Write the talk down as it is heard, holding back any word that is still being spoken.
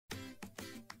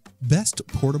Best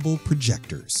portable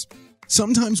projectors.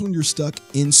 Sometimes when you're stuck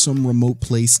in some remote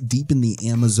place deep in the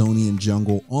Amazonian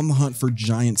jungle on the hunt for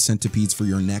giant centipedes for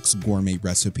your next gourmet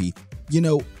recipe,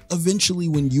 eventually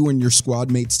when you and your squad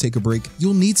mates take a break,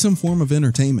 you'll need some form of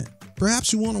entertainment.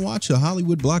 Perhaps you want to watch a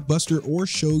Hollywood blockbuster or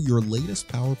show your latest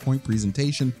PowerPoint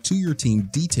presentation to your team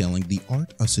detailing the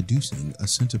art of seducing a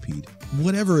centipede.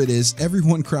 Whatever it is,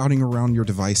 everyone crowding around your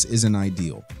device isn't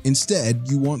ideal. Instead,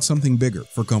 you want something bigger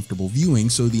for comfortable viewing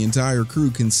so the entire crew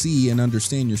can see and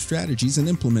understand your strategies and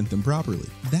implement them properly.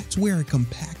 That's where a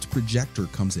compact projector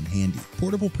comes in handy.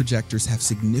 Portable projectors have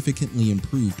significantly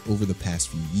improved over the past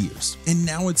few years, and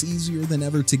now it's easier than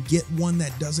ever to get one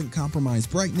that doesn't compromise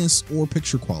brightness or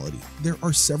picture quality. There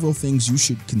are several things you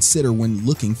should consider when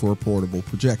looking for a portable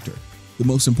projector. The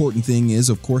most important thing is,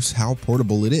 of course, how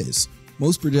portable it is.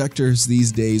 Most projectors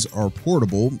these days are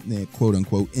portable, quote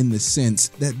unquote, in the sense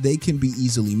that they can be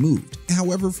easily moved.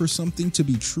 However, for something to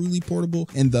be truly portable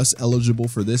and thus eligible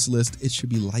for this list, it should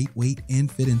be lightweight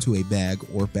and fit into a bag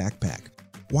or backpack.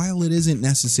 While it isn't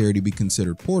necessary to be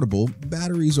considered portable,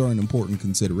 batteries are an important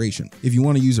consideration. If you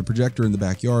want to use a projector in the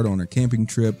backyard on a camping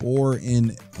trip or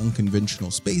in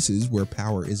unconventional spaces where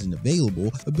power isn't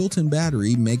available, a built-in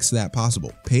battery makes that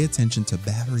possible. Pay attention to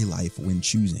battery life when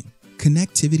choosing.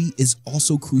 Connectivity is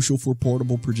also crucial for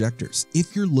portable projectors.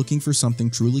 If you're looking for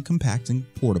something truly compact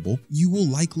and portable, you will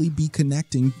likely be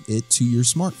connecting it to your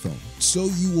smartphone. So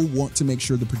you will want to make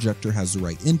sure the projector has the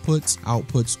right inputs,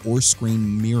 outputs, or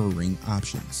screen mirroring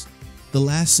options. The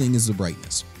last thing is the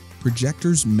brightness.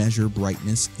 Projectors measure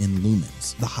brightness in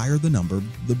lumens. The higher the number,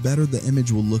 the better the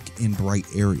image will look in bright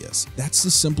areas. That's the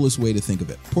simplest way to think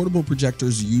of it. Portable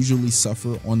projectors usually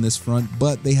suffer on this front,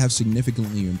 but they have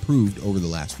significantly improved over the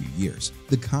last few years.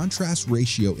 The contrast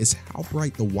ratio is how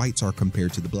bright the whites are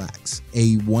compared to the blacks.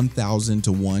 A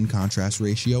 1000:1 contrast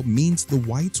ratio means the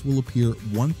whites will appear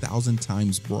 1000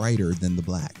 times brighter than the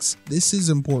blacks. This is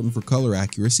important for color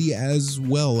accuracy as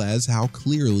well as how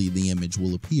clearly the image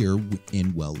will appear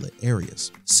in well-lit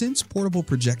areas. Since portable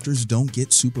projectors don't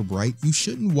get super bright, you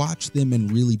shouldn't watch them in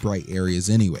really bright areas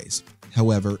anyways.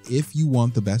 However, if you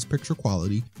want the best picture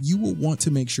quality, you will want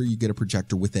to make sure you get a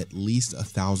projector with at least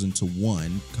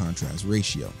 1000:1 contrast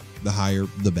ratio. The higher,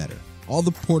 the better. All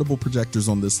the portable projectors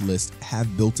on this list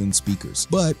have built-in speakers,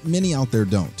 but many out there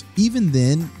don't. Even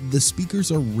then, the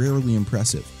speakers are rarely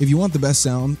impressive. If you want the best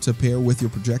sound to pair with your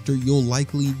projector, you'll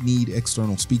likely need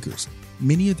external speakers.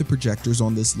 Many of the projectors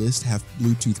on this list have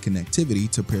Bluetooth connectivity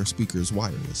to pair speakers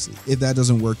wirelessly. If that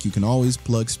doesn't work, you can always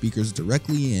plug speakers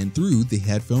directly in through the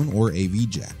headphone or AV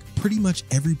jack. Pretty much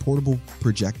every portable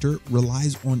projector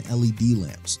relies on LED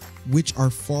lamps, which are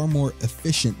far more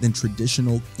efficient than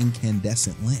traditional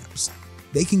incandescent lamps.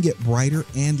 They can get brighter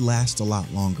and last a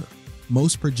lot longer.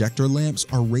 Most projector lamps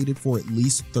are rated for at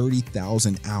least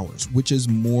 30,000 hours, which is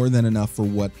more than enough for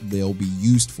what they'll be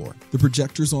used for. The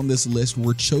projectors on this list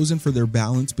were chosen for their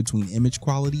balance between image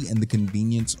quality and the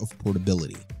convenience of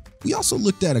portability. We also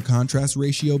looked at a contrast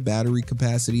ratio, battery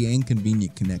capacity, and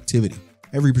convenient connectivity.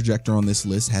 Every projector on this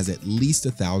list has at least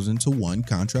 1000:1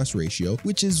 contrast ratio,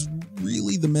 which is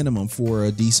really the minimum for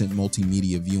a decent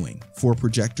multimedia viewing. For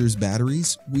projectors'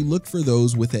 batteries, we look for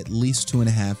those with at least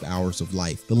 2.5 hours of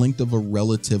life, the length of a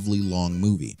relatively long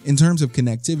movie. In terms of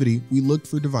connectivity, we look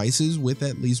for devices with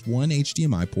at least one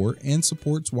HDMI port and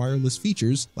supports wireless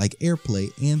features like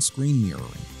AirPlay and screen mirroring.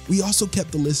 We also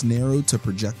kept the list narrowed to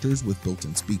projectors with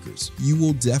built-in speakers. You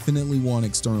will definitely want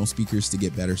external speakers to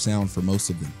get better sound for most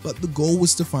of them, but the goal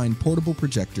was to find portable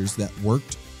projectors that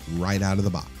worked right out of the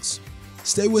box.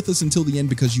 Stay with us until the end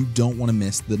because you don't want to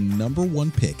miss the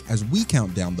 #1 pick as we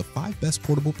count down the 5 best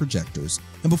portable projectors.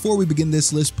 And before we begin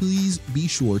this list, please be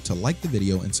sure to like the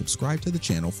video and subscribe to the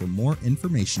channel for more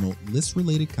informational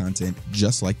list-related content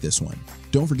just like this one.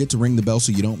 Don't forget to ring the bell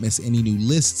so you don't miss any new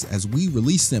lists as we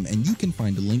release them, and you can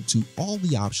find a link to all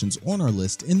the options on our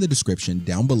list in the description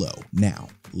down below. Now,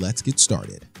 let's get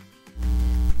started.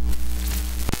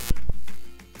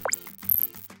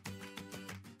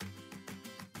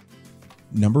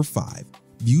 Number 5.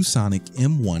 ViewSonic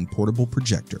M1 Portable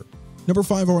Projector. Number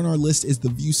 5 on our list is the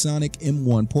ViewSonic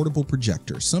M1 Portable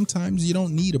Projector. Sometimes you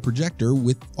don't need a projector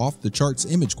with off-the-charts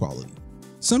image quality.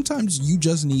 Sometimes you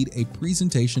just need a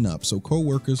presentation up so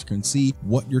coworkers can see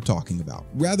what you're talking about.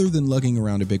 Rather than lugging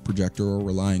around a big projector or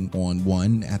relying on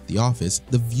one at the office,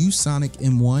 the ViewSonic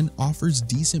M1 offers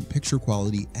decent picture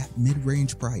quality at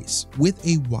mid-range price. With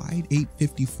a wide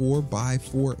 854 by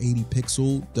 480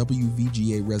 pixel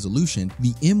WVGA resolution,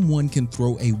 the M1 can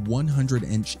throw a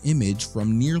 100-inch image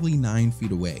from nearly 9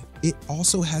 feet away. It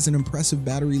also has an impressive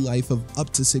battery life of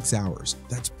up to 6 hours.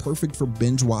 That's perfect for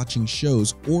binge watching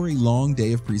shows or a long day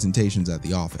day of presentations at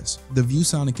the office. The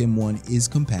ViewSonic M1 is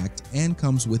compact and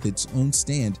comes with its own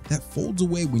stand that folds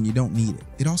away when you don't need it.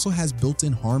 It also has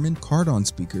built-in Harman card-on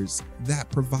speakers that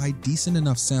provide decent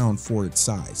enough sound for its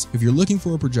size. If you're looking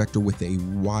for a projector with a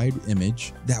wide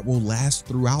image that will last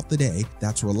throughout the day,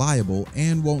 that's reliable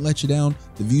and won't let you down,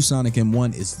 the ViewSonic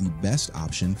M1 is the best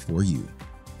option for you.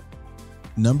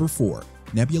 Number 4.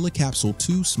 Nebula Capsule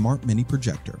 2 Smart Mini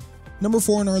Projector. Number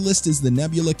 4 on our list is the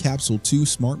Nebula Capsule 2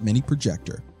 Smart Mini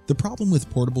Projector. The problem with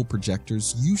portable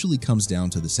projectors usually comes down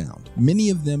to the sound. Many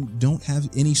of them don't have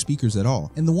any speakers at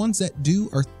all, and the ones that do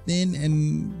are thin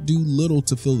and do little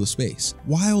to fill the space.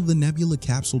 While the Nebula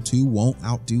Capsule 2 won't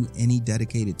outdo any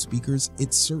dedicated speakers,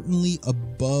 it's certainly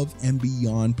above and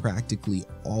beyond practically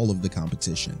all of the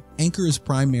competition. Anker is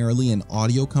primarily an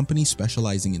audio company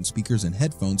specializing in speakers and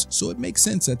headphones, so it makes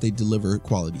sense that they deliver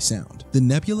quality sound. The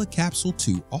Nebula Capsule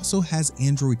 2 also has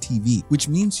Android TV, which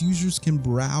means users can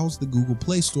browse the Google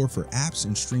Play Store for apps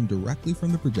and stream directly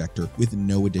from the projector with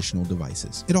no additional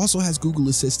devices. It also has Google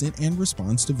Assistant and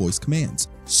responds to voice commands.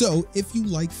 So if you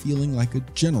like feeling like a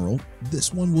general,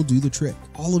 this one will do the trick.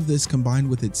 All of this combined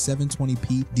with its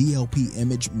 720p DLP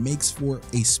image makes for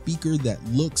a speaker that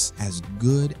looks as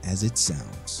good as it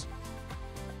sounds.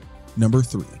 Number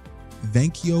 3.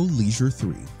 Vankyo Leisure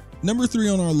 3. Number 3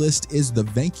 on our list is the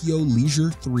Vankyo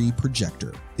Leisure 3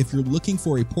 projector. If you're looking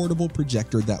for a portable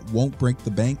projector that won't break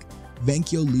the bank,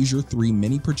 Vankyo Leisure 3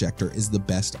 Mini Projector is the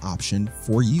best option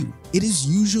for you. It is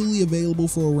usually available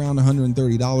for around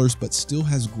 $130, but still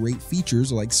has great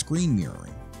features like screen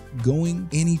mirroring. Going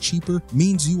any cheaper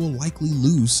means you will likely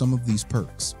lose some of these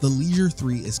perks. The Leisure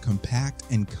 3 is compact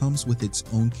and comes with its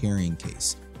own carrying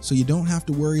case, so you don't have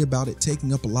to worry about it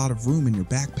taking up a lot of room in your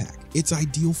backpack. It's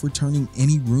ideal for turning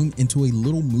any room into a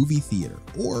little movie theater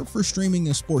or for streaming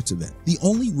a sports event. The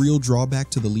only real drawback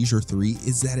to the Leisure 3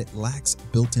 is that it lacks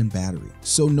built-in battery,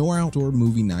 so no outdoor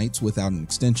movie nights without an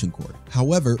extension cord.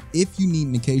 However, if you need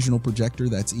an occasional projector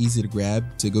that's easy to grab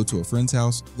to go to a friend's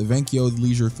house, the Vankyo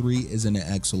Leisure 3 is an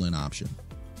excellent option.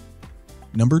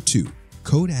 Number 2.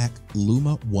 Kodak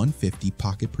Luma 150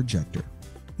 Pocket Projector.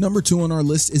 Number 2 on our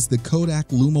list is the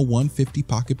Kodak Luma 150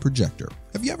 Pocket Projector.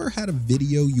 Have you ever had a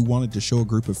video you wanted to show a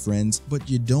group of friends, but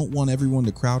you don't want everyone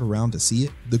to crowd around to see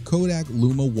it? The Kodak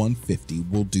Luma 150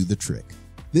 will do the trick.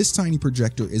 This tiny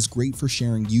projector is great for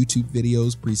sharing YouTube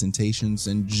videos, presentations,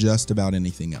 and just about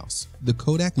anything else. The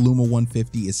Kodak Luma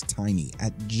 150 is tiny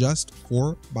at just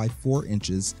 4 by 4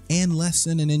 inches and less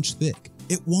than an inch thick.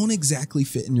 It won't exactly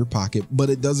fit in your pocket, but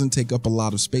it doesn't take up a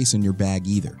lot of space in your bag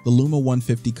either. The Luma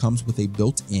 150 comes with a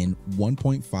built-in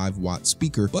 1.5 watt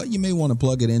speaker, but you may want to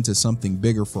plug it into something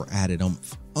bigger for added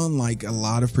oomph. Unlike a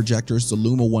lot of projectors, the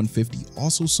Luma 150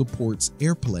 also supports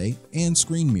AirPlay and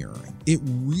screen mirroring. It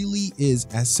really is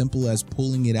as simple as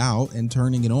pulling it out and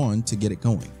turning it on to get it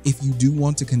going. If you do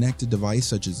want to connect a device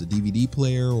such as a DVD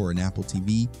player or an Apple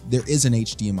TV, there is an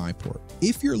HDMI port.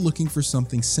 If you're looking for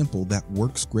something simple that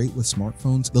works great with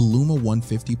smartphones, the Luma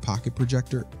 150 Pocket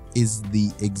Projector is the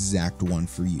exact one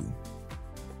for you.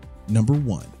 Number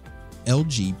 1.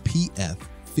 LG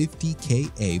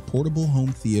PF50KA Portable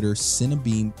Home Theater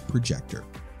Cinebeam Projector.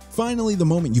 Finally, the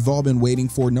moment you've all been waiting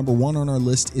for. Number 1 on our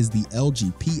list is the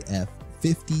LG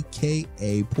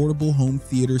PF50KA Portable Home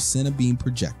Theater Cinebeam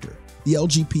Projector. The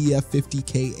LG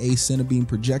PF50KA Cinebeam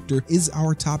Projector is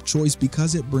our top choice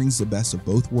because it brings the best of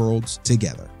both worlds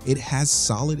together. It has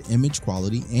solid image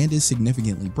quality and is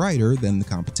significantly brighter than the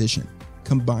competition.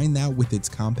 Combine that with its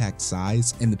compact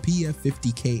size, and the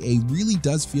PF50KA really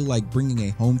does feel like bringing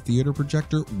a home theater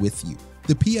projector with you.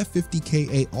 The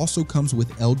PF50KA also comes with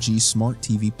LG's Smart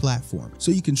TV platform,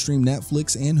 so you can stream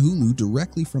Netflix and Hulu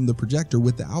directly from the projector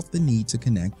without the need to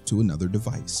connect to another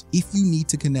device. If you need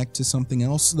to connect to something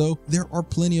else though, there are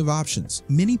plenty of options.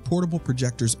 Many portable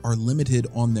projectors are limited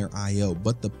on their I/O,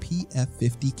 but the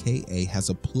PF50KA has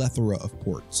a plethora of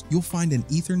ports. You'll find an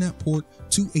Ethernet port,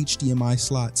 2 HDMI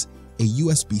slots, a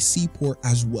USB-C port,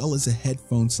 as well as a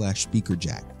headphone/speaker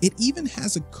jack. It even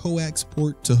has a coax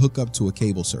port to hook up to a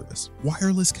cable service.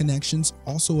 Wireless connections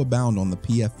also abound on the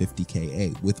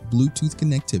PF50KA, with Bluetooth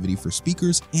connectivity for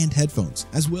speakers and headphones,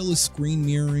 as well as screen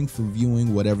mirroring for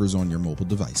viewing whatever's on your mobile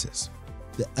devices.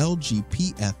 The LG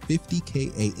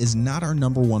PF50KA is not our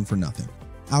number 1 for nothing.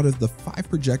 Out of the 5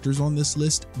 projectors on this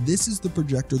list, this is the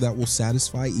projector that will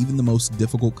satisfy even the most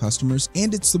difficult customers,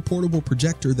 and it's the portable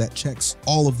projector that checks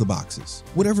all of the boxes.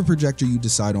 Whatever projector you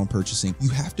decide on purchasing, you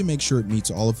have to make sure it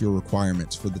meets all of your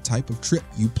requirements for the type of trip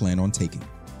you plan on taking.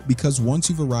 Because once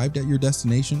you've arrived at your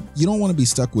destination, you don't want to be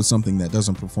stuck with something that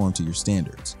doesn't perform to your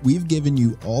standards. We've given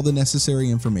you all the necessary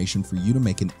information for you to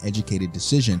make an educated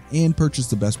decision and purchase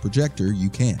the best projector you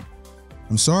can.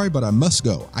 I'm sorry, but I must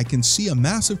go. I can see a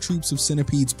massive troops of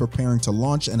centipedes preparing to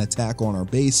launch an attack on our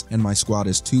base, and my squad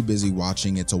is too busy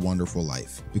watching It's a Wonderful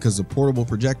Life, because the portable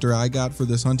projector I got for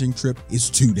this hunting trip is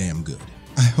too damn good.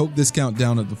 I hope this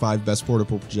countdown of the 5 best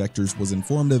portable projectors was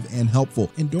informative and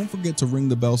helpful, and don't forget to ring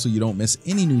the bell so you don't miss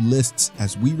any new lists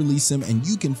as we release them, and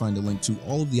you can find a link to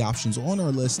all of the options on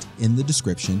our list in the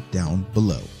description down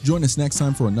below. Join us next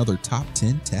time for another Top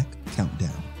 10 Tech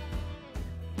Countdown.